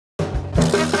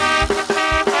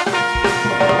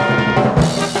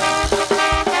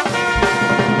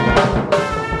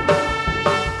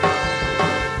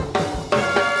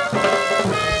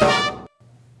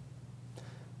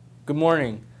Good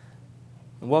morning,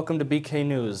 and welcome to BK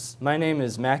News. My name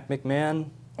is Mac McMahon.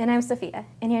 And I'm Sophia,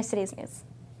 and here's today's news.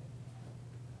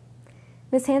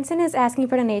 Ms. Hansen is asking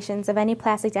for donations of any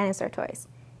plastic dinosaur toys.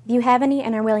 If you have any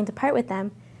and are willing to part with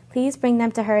them, please bring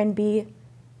them to her in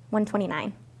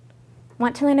B129.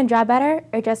 Want to learn to draw better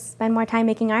or just spend more time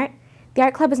making art? The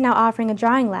Art Club is now offering a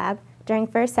drawing lab during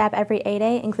First Sap every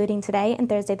A-Day, including today and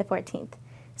Thursday the 14th.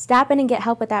 Stop in and get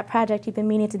help with that project you've been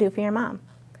meaning to do for your mom.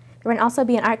 There will also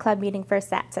be an art club meeting First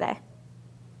Sap today.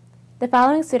 The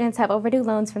following students have overdue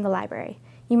loans from the library.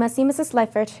 You must see Mrs.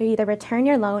 Leifer to either return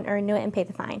your loan or renew it and pay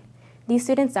the fine. These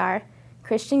students are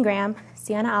Christian Graham,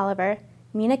 Sienna Oliver,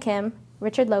 Mina Kim,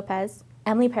 Richard Lopez,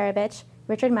 Emily Perovich,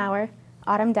 Richard Maurer,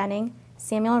 Autumn Denning,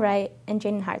 Samuel Wright, and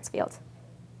Jaden Hartsfield.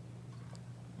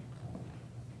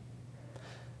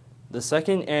 The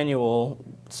second annual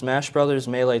Smash Brothers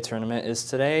Melee Tournament is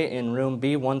today in room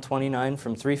B129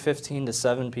 from 3:15 to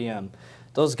 7 p.m.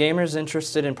 Those gamers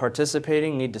interested in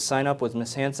participating need to sign up with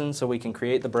Ms. Hansen so we can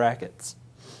create the brackets.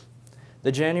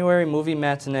 The January movie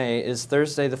matinee is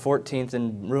Thursday the 14th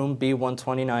in room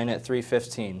B129 at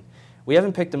 3:15. We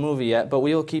haven't picked a movie yet, but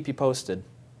we will keep you posted.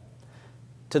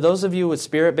 To those of you with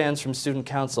spirit bands from Student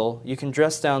Council, you can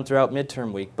dress down throughout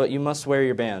midterm week, but you must wear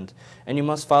your band, and you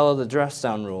must follow the dress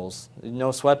down rules.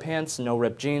 No sweatpants, no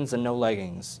ripped jeans, and no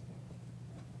leggings.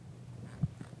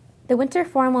 The Winter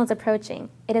Formal is approaching.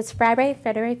 It is Friday,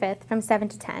 February 5th from 7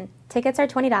 to 10. Tickets are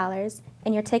 $20,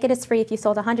 and your ticket is free if you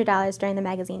sold $100 during the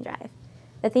magazine drive.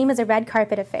 The theme is a red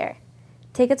carpet affair.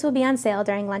 Tickets will be on sale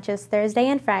during lunches Thursday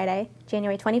and Friday,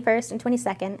 January 21st and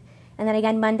 22nd, and then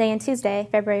again Monday and Tuesday,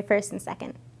 February 1st and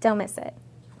 2nd. Don't miss it.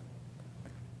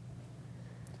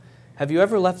 Have you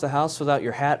ever left the house without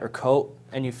your hat or coat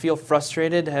and you feel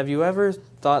frustrated? Have you ever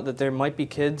thought that there might be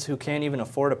kids who can't even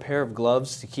afford a pair of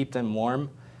gloves to keep them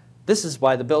warm? This is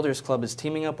why the Builders Club is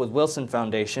teaming up with Wilson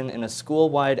Foundation in a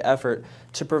school-wide effort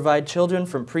to provide children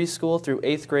from preschool through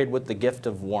 8th grade with the gift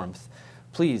of warmth.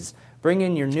 Please, bring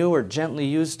in your new or gently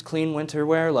used clean winter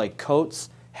wear like coats,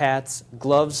 hats,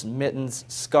 gloves, mittens,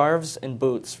 scarves, and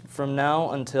boots from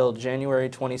now until January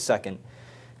 22nd.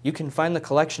 You can find the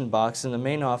collection box in the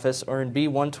main office or in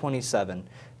B127.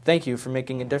 Thank you for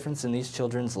making a difference in these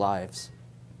children's lives.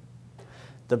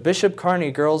 The Bishop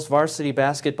Kearney girls varsity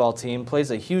basketball team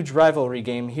plays a huge rivalry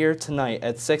game here tonight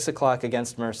at 6 o'clock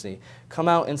against Mercy. Come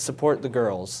out and support the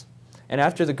girls. And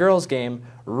after the girls' game,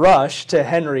 rush to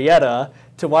Henrietta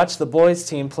to watch the boys'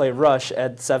 team play Rush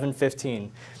at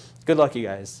 7:15. Good luck, you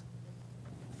guys.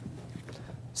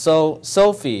 So,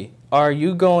 Sophie, are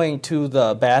you going to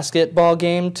the basketball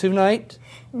game tonight?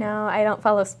 No, I don't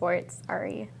follow sports,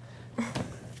 Ari.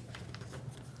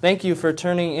 Thank you for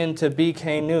turning into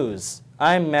BK News.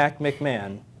 I'm Mac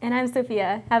McMahon. And I'm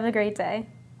Sophia. Have a great day.